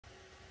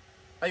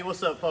Hey,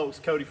 what's up folks?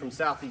 Cody from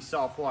Southeast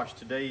Softwash.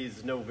 Today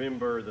is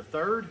November the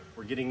 3rd.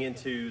 We're getting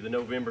into the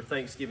November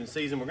Thanksgiving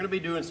season. We're going to be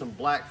doing some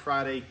Black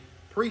Friday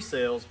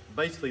pre-sales,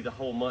 basically the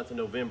whole month of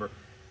November.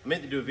 I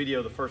meant to do a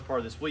video the first part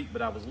of this week,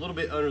 but I was a little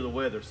bit under the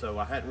weather, so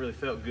I hadn't really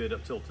felt good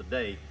up till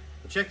today.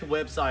 But check the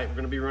website. We're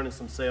going to be running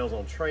some sales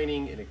on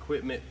training and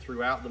equipment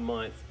throughout the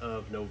month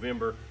of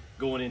November,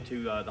 going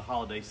into the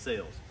holiday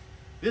sales.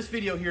 This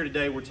video here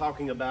today, we're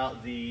talking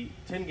about the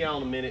 10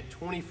 gallon a minute,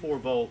 24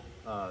 volt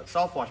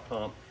Softwash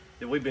pump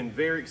that we've been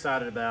very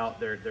excited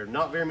about. There are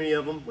not very many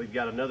of them. We've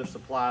got another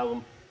supply of them.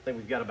 I think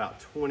we've got about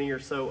 20 or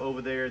so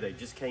over there. They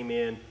just came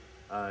in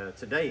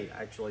today,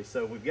 actually.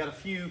 So we've got a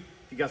few. If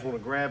you guys want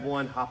to grab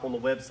one, hop on the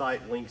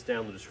website, links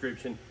down in the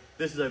description.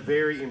 This is a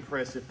very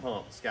impressive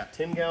pump. It's got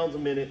 10 gallons a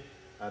minute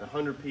at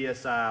 100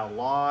 PSI,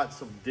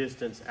 lots of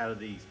distance out of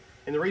these.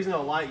 And the reason I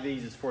like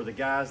these is for the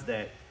guys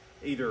that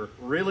either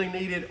really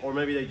need it or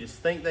maybe they just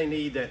think they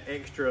need that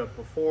extra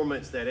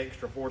performance, that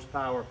extra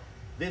horsepower.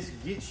 This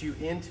gets you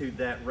into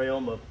that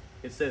realm of,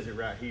 it says it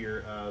right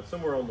here,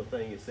 somewhere on the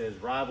thing it says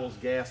rivals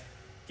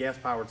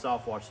gas-powered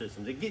Softwash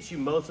systems. It gets you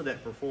most of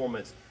that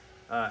performance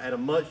at a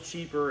much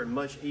cheaper and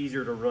much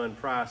easier to run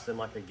price than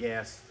like a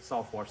gas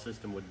Softwash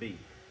system would be.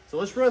 So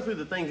let's run through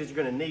the things that you're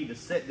going to need to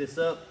set this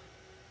up.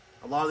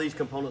 A lot of these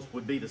components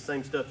would be the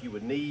same stuff you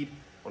would need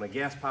on a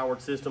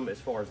gas-powered system as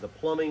far as the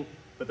plumbing,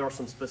 but there are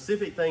some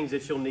specific things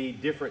that you'll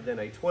need different than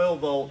a 12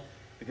 volt,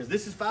 because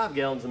this is 5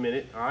 gallons a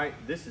minute, all right?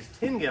 This is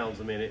 10 gallons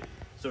a minute.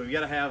 So we've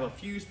got to have a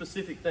few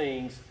specific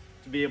things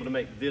to be able to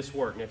make this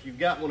work. Now, if you've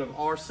got one of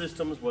our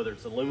systems, whether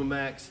it's a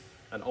Lumimax,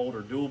 an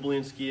older dual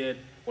blend skid,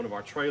 one of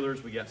our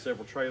trailers, we got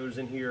several trailers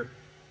in here,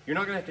 you're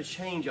not going to have to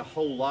change a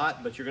whole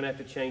lot, but you're going to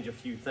have to change a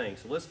few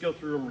things. So let's go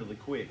through them really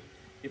quick.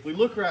 If we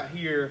look right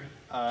here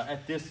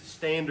at this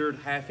standard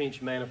 1/2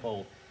 inch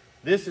manifold,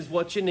 this is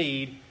what you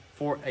need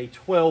for a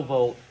 12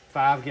 volt,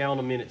 5 gallon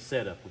a minute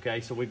setup,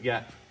 okay? So we've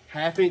got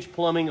 1/2 inch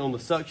plumbing on the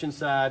suction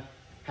side,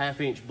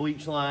 1/2 inch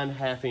bleach line,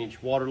 1/2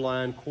 inch water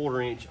line,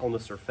 1/4 inch on the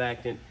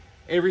surfactant.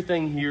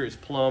 Everything here is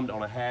plumbed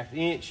on a 1/2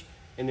 inch,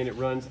 and then it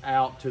runs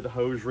out to the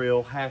hose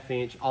reel, 1/2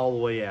 inch all the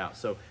way out.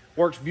 So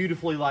works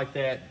beautifully like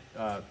that.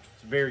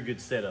 It's a very good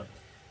setup.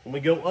 When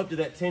we go up to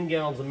that 10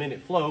 gallons a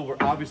minute flow, we're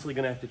obviously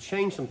going to have to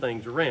change some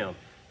things around.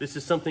 This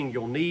is something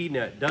you'll need.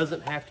 Now, it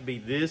doesn't have to be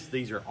this.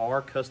 These are our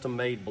custom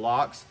made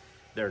blocks.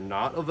 They're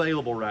not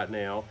available right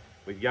now.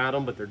 We've got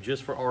them, but they're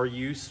just for our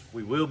use.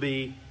 We will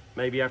be,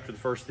 maybe after the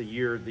first of the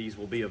year, these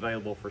will be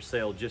available for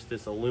sale, just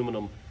this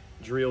aluminum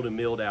drilled and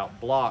milled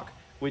out block,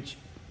 which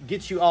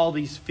gets you all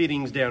these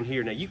fittings down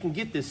here. Now, you can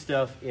get this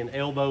stuff in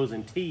elbows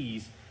and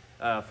tees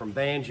from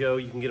Banjo.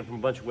 You can get it from a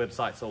bunch of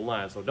websites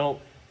online, so don't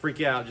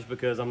freak out just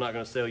because I'm not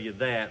going to sell you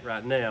that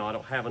right now. I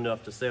don't have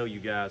enough to sell you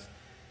guys,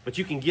 but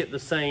you can get the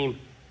same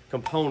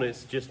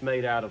components just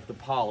made out of the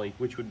poly,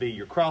 which would be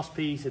your cross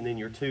piece and then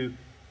your 2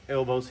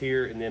 elbows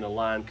here and then a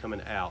line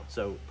coming out,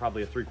 so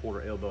probably a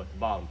 3/4 elbow at the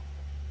bottom.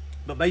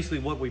 But basically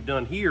what we've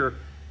done here,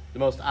 the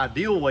most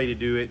ideal way to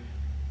do it,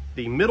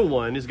 the middle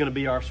one is going to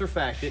be our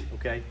surfactant,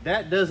 okay?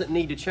 That doesn't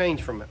need to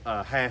change from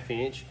a 1/2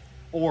 inch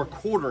or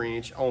 1/4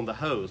 inch on the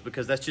hose,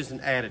 because that's just an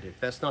additive.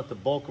 That's not the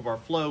bulk of our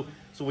flow,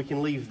 so we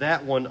can leave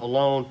that one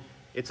alone.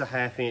 It's a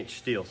 1/2 inch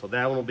still, so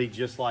that one will be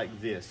just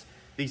like this.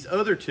 These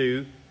other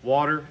two,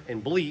 water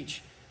and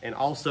bleach, and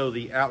also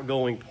the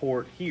outgoing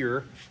port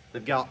here,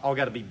 they've all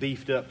got to be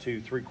beefed up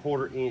to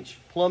 3/4 inch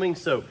plumbing,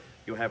 so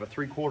you'll have a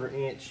 3/4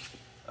 inch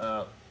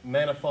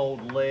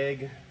manifold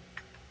leg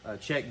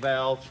check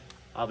valve.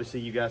 Obviously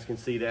you guys can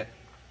see that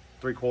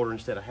 3/4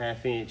 instead of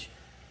 1/2 inch.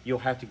 You'll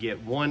have to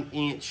get 1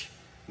 inch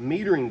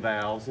metering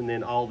valves, and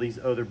then all these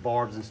other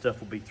barbs and stuff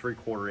will be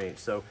 3/4 inch.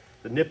 So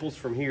the nipples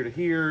from here to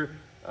here,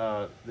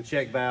 the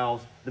check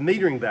valves, the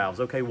metering valves,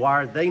 okay, why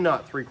are they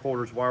not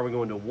 3/4? Why are we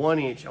going to 1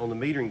 inch on the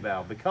metering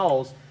valve?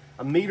 Because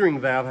a metering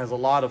valve has a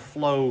lot of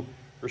flow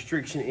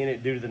restriction in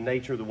it due to the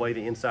nature of the way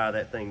the inside of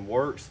that thing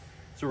works.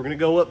 So we're going to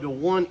go up to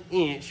 1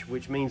 inch,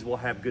 which means we'll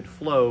have good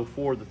flow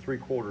for the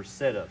 3/4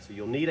 setup. So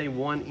you'll need a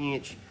 1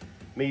 inch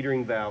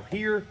metering valve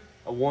here,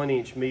 a 1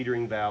 inch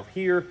metering valve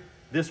here.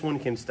 This one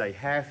can stay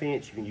 1/2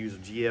 inch. You can use a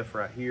GF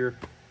right here,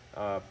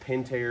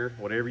 Pentair,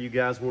 whatever you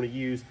guys want to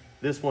use.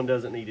 This one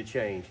doesn't need to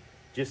change.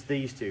 Just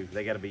these two.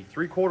 They got to be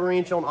 3/4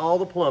 inch on all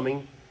the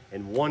plumbing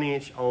and 1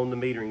 inch on the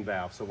metering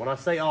valve. So when I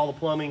say all the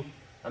plumbing,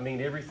 I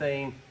mean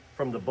everything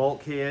from the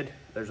bulkhead.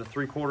 There's a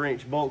 3/4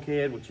 inch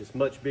bulkhead, which is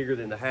much bigger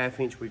than the 1/2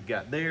 inch we've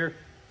got there.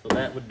 So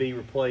that would be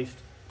replaced.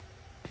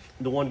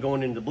 The one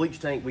going into the bleach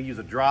tank, we use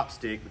a drop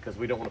stick because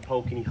we don't want to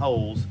poke any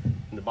holes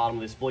in the bottom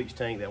of this bleach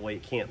tank. That way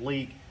it can't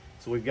leak.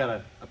 So we've got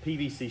a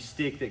PVC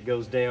stick that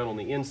goes down on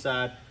the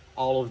inside.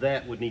 All of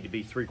that would need to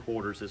be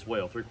 3/4 as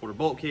well. 3/4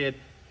 bulkhead,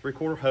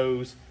 3/4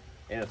 hose,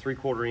 and a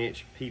 3/4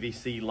 inch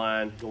PVC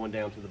line going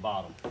down to the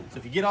bottom. So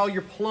if you get all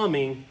your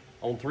plumbing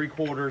on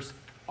 3/4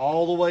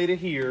 all the way to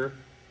here,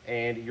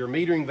 and your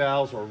metering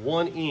valves are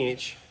 1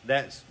 inch,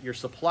 that's your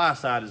supply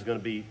side is going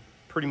to be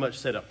pretty much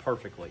set up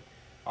perfectly.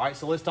 All right,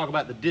 so let's talk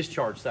about the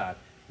discharge side.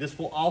 This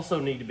will also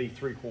need to be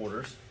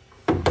 3/4,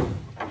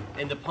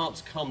 and the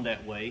pumps come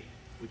that way.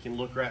 we can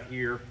look right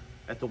here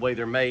at the way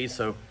they're made.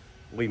 So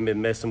we've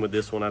been messing with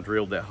this one. I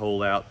drilled that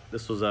hole out.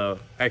 This was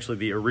actually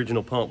the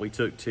original pump we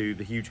took to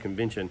the huge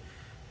convention.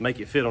 Make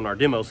it fit on our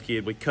demo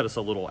skid, we cut us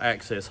a little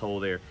access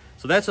hole there.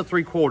 So that's a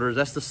 3/4,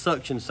 that's the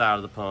suction side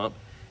of the pump.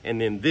 And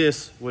then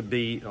this would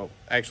be, oh,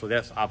 actually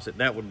that's opposite.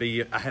 That would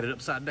be, I had it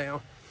upside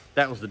down.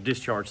 That was the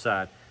discharge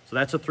side. So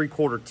that's a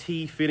 3/4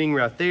 T fitting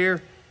right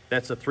there.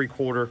 That's a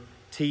 3/4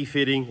 T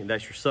fitting, and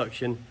that's your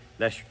suction,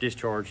 that's your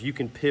discharge. You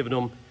can pivot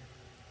them,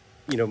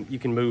 you know, you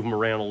can move them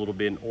around a little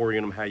bit and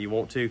orient them how you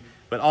want to,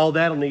 but all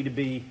that'll need to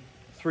be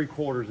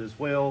 3/4 as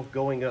well,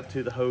 going up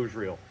to the hose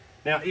reel.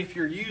 Now, if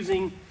you're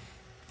using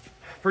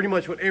pretty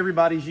much what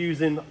everybody's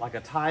using, like a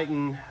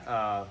Titan,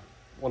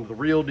 one of the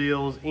Real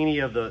Deals, any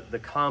of the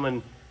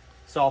common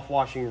soft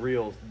washing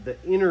reels, the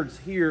innards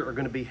here are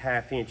gonna be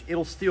 1/2 inch.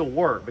 It'll still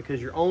work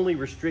because you're only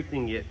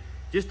restricting it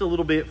just a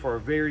little bit for a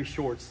very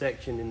short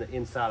section in the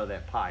inside of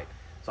that pipe.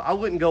 So I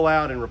wouldn't go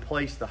out and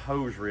replace the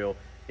hose reel.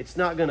 It's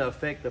not gonna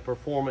affect the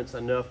performance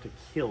enough to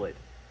kill it.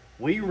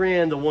 We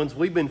ran the ones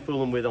we've been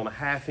fooling with on a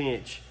 1/2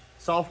 inch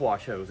soft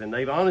wash hose, and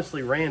they've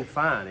honestly ran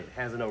fine. It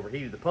hasn't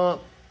overheated the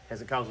pump,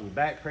 hasn't caused any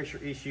back pressure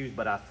issues,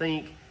 but I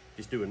think,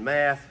 just doing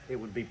math, it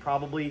would be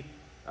probably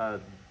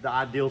the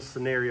ideal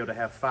scenario to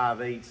have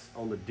 5/8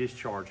 on the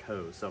discharge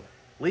hose. So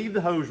leave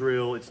the hose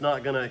reel. It's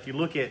not gonna, if you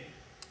look at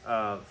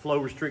flow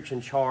restriction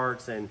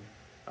charts, and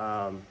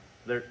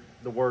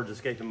the words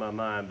escaping my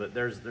mind, but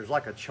there's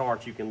like a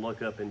chart you can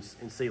look up and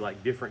see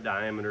like different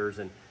diameters,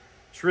 and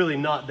it's really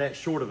not that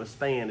short of a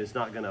span. It's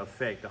not gonna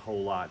affect a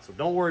whole lot. So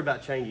don't worry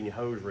about changing your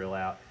hose reel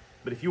out.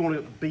 But if you want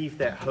to beef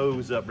that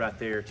hose up right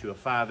there to a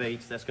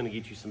 5/8, that's gonna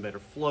get you some better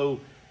flow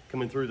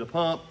coming through the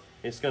pump.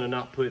 It's gonna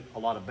not put a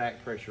lot of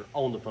back pressure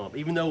on the pump.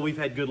 Even though we've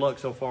had good luck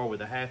so far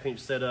with a 1/2 inch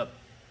setup,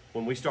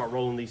 when we start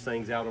rolling these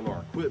things out on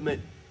our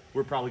equipment,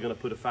 we're probably gonna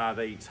put a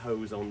 5/8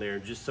 hose on there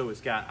just so it's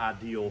got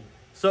ideal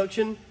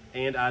suction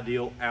and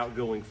ideal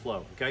outgoing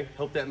flow, okay?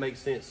 Hope that makes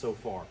sense so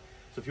far.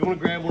 So if you wanna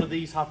grab one of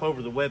these, hop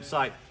over to the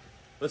website.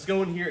 Let's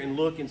go in here and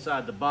look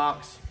inside the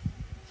box.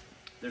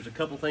 There's a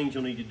couple things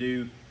you'll need to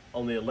do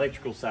on the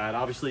electrical side.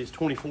 Obviously it's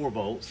 24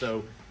 volts,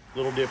 so a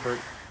little different.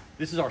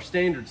 This is our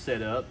standard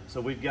setup.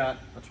 So we've got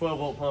a 12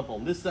 volt pump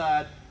on this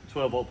side,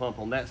 12 volt pump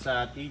on that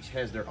side. Each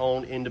has their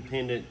own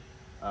independent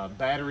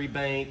battery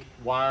bank,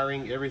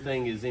 wiring,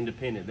 everything is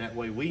independent. That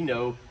way we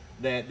know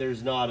that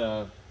there's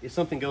not if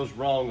something goes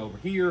wrong over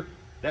here,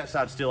 that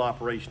side's still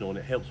operational, and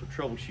it helps with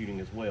troubleshooting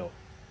as well.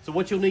 So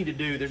what you'll need to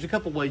do, there's a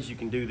couple ways you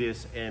can do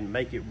this and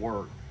make it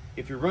work.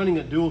 If you're running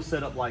a dual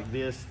setup like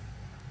this,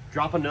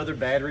 drop another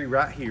battery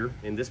right here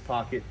in this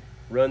pocket,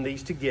 run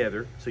these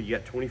together, so you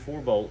got 24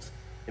 volts.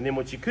 And then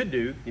what you could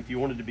do, if you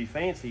wanted to be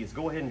fancy, is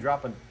go ahead and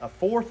drop a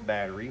 4th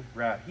battery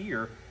right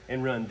here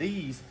and run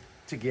these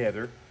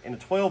together in a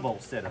 12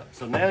 volt setup.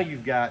 So now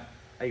you've got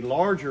a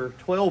larger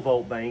 12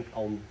 volt bank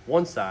on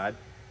one side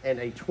and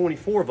a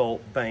 24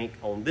 volt bank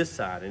on this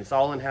side. And it's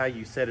all in how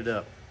you set it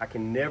up. I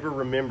can never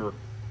remember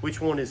which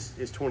one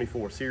is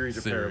 24, series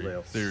or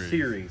parallel?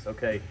 Series,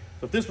 okay.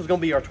 So if this was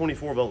gonna be our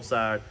 24 volt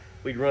side,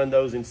 we'd run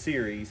those in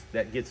series.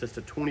 That gets us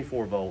to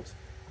 24 volts.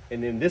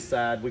 And then this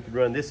side, we could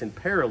run this in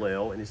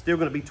parallel, and it's still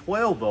gonna be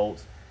 12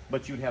 volts,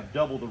 but you'd have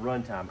double the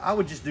runtime. I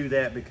would just do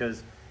that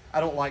because I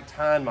don't like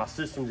tying my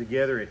system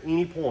together at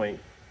any point.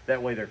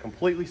 That way they're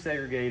completely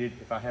segregated.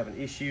 If I have an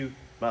issue,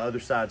 my other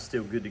side's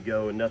still good to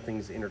go and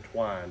nothing's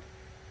intertwined.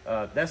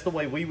 That's the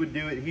way we would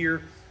do it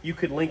here. You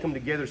could link them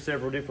together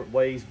several different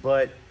ways,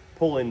 but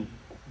pulling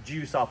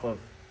juice off of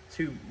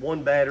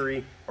one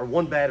battery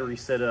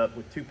set up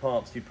with 2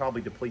 pumps, you'd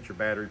probably deplete your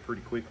battery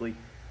pretty quickly.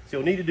 So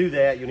you'll need to do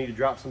that. You'll need to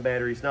drop some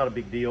batteries. Not a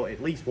big deal.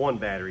 At least 1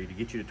 battery to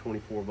get you to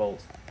 24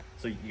 volts.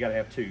 So you got to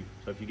have 2.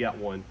 So if you got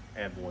 1,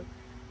 add 1.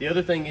 The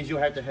other thing is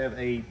you'll have to have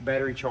a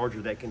battery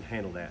charger that can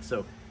handle that.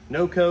 So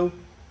NOCO,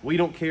 we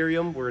don't carry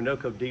them. We're a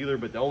NOCO dealer,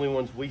 but the only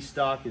ones we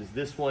stock is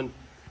this one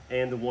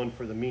and the one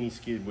for the mini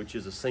skid, which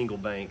is a single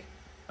bank.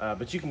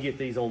 But you can get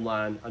these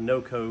online. A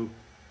NOCO,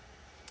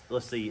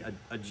 let's see,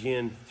 a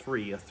Gen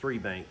 3, a 3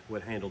 bank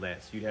would handle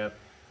that. So you'd have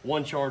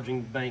 1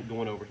 charging bank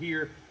going over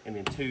here and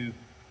then 2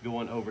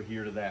 going over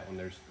here to that one.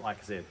 There's, like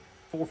I said,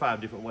 4 or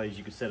 5 different ways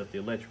you can set up the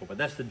electrical, but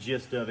that's the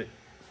gist of it.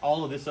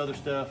 All of this other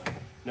stuff,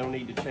 no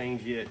need to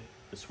change it.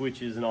 The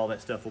switches and all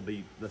that stuff will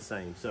be the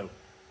same. So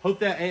hope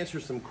that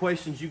answers some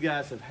questions you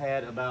guys have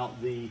had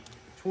about the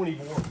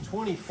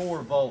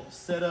 24 volt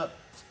setup.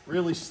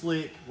 Really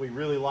slick. We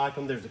really like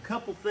them. There's a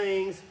couple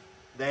things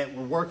that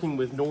we're working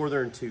with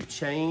Northern to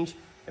change,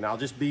 and I'll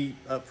just be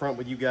upfront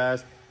with you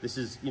guys. This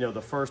is, you know,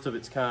 the first of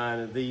its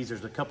kind of these.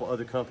 There's a couple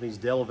other companies,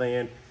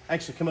 Delavan.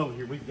 Actually, come over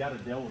here. We've got a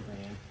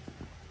Delavan.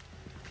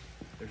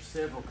 There's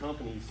several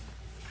companies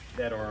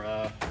that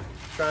are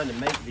trying to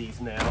make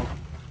these now.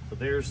 So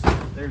there's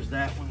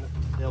that one.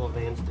 The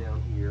Delavan's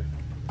down here.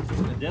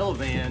 The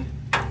Delavan,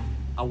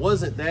 I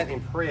wasn't that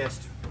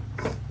impressed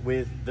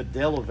with the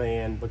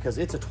Delavan because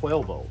it's a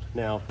 12 volt.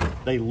 Now,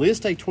 they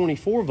list a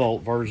 24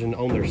 volt version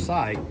on their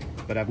site,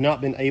 but I've not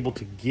been able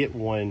to get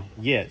one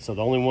yet. So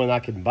the only one I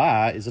could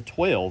buy is a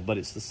 12, but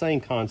it's the same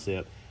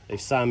concept. They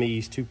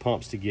Siamese, two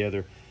pumps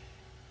together.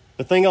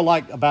 The thing I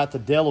like about the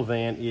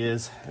Delavan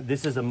is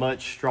this is a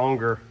much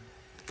stronger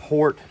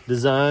port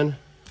design.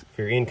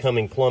 For your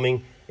incoming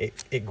plumbing,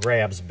 it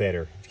grabs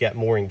better. It's got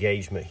more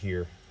engagement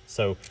here.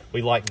 So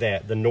we like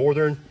that. The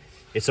Northern,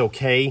 it's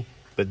okay,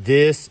 but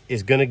this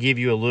is gonna give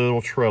you a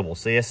little trouble.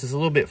 See, this is a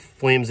little bit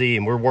flimsy,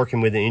 and we're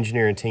working with the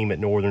engineering team at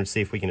Northern to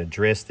see if we can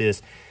address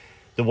this.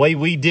 The way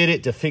we did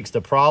it to fix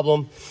the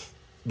problem,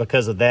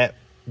 because of that,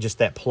 just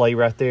that play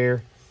right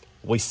there,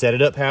 we set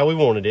it up how we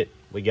wanted it.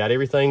 We got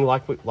everything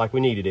like we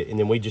needed it, and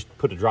then we just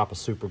put a drop of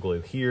super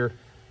glue here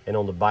and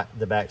on the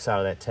back side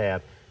of that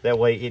tab. That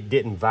way it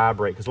didn't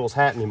vibrate, because what was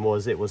happening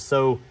was it was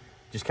so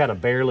just kind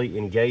of barely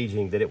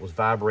engaging that it was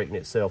vibrating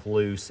itself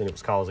loose and it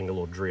was causing a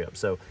little drip.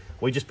 So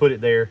we just put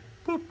it there,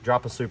 boop,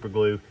 drop of super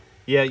glue.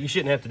 Yeah, you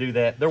shouldn't have to do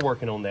that. They're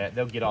working on that.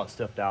 They'll get all that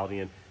stuff dialed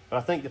in. But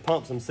I think the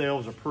pumps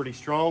themselves are pretty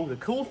strong. The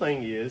cool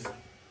thing is,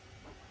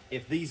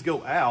 if these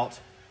go out,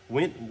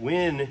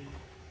 when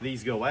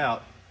these go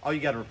out, all you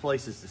got to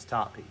replace is this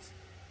top piece.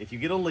 If you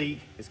get a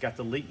leak, it's got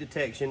the leak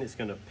detection. It's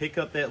going to pick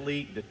up that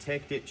leak,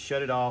 detect it,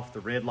 shut it off.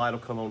 The red light will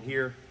come on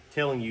here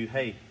telling you,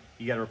 hey,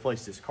 you got to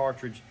replace this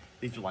cartridge.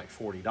 These are like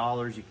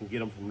 $40. You can get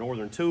them from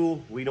Northern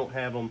Tool. We don't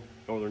have them.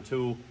 Northern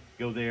Tool,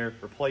 go there,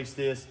 replace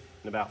this.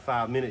 In about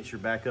 5 minutes, you're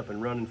back up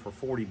and running for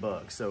 40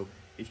 bucks. So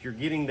if you're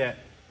getting that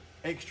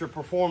extra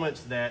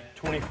performance, that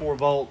 24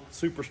 volt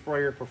super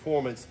sprayer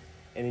performance,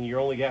 and then you're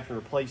only having to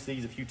replace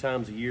these a few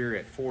times a year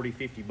at 40,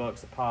 50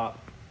 bucks a pop,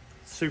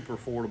 super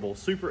affordable,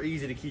 super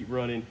easy to keep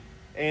running.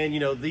 And you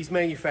know, these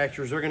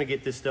manufacturers are going to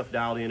get this stuff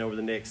dialed in over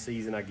the next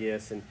season, I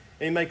guess, and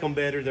make them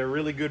better. They're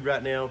really good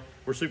right now.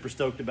 We're super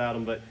stoked about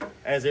them, but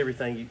as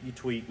everything, you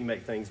tweak, you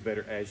make things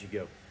better as you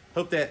go. I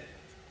hope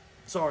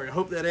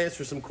that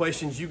answers some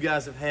questions you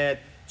guys have had.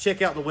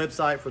 Check out the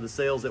website for the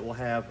sales that we'll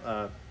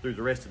have through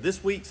the rest of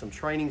this week, some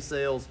training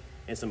sales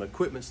and some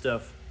equipment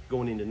stuff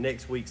going into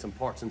next week, some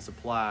parts and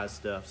supplies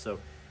stuff. So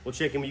we'll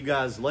check in with you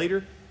guys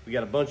later. We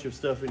got a bunch of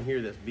stuff in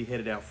here that's be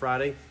headed out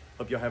Friday.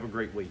 Hope y'all have a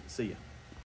great week. See ya.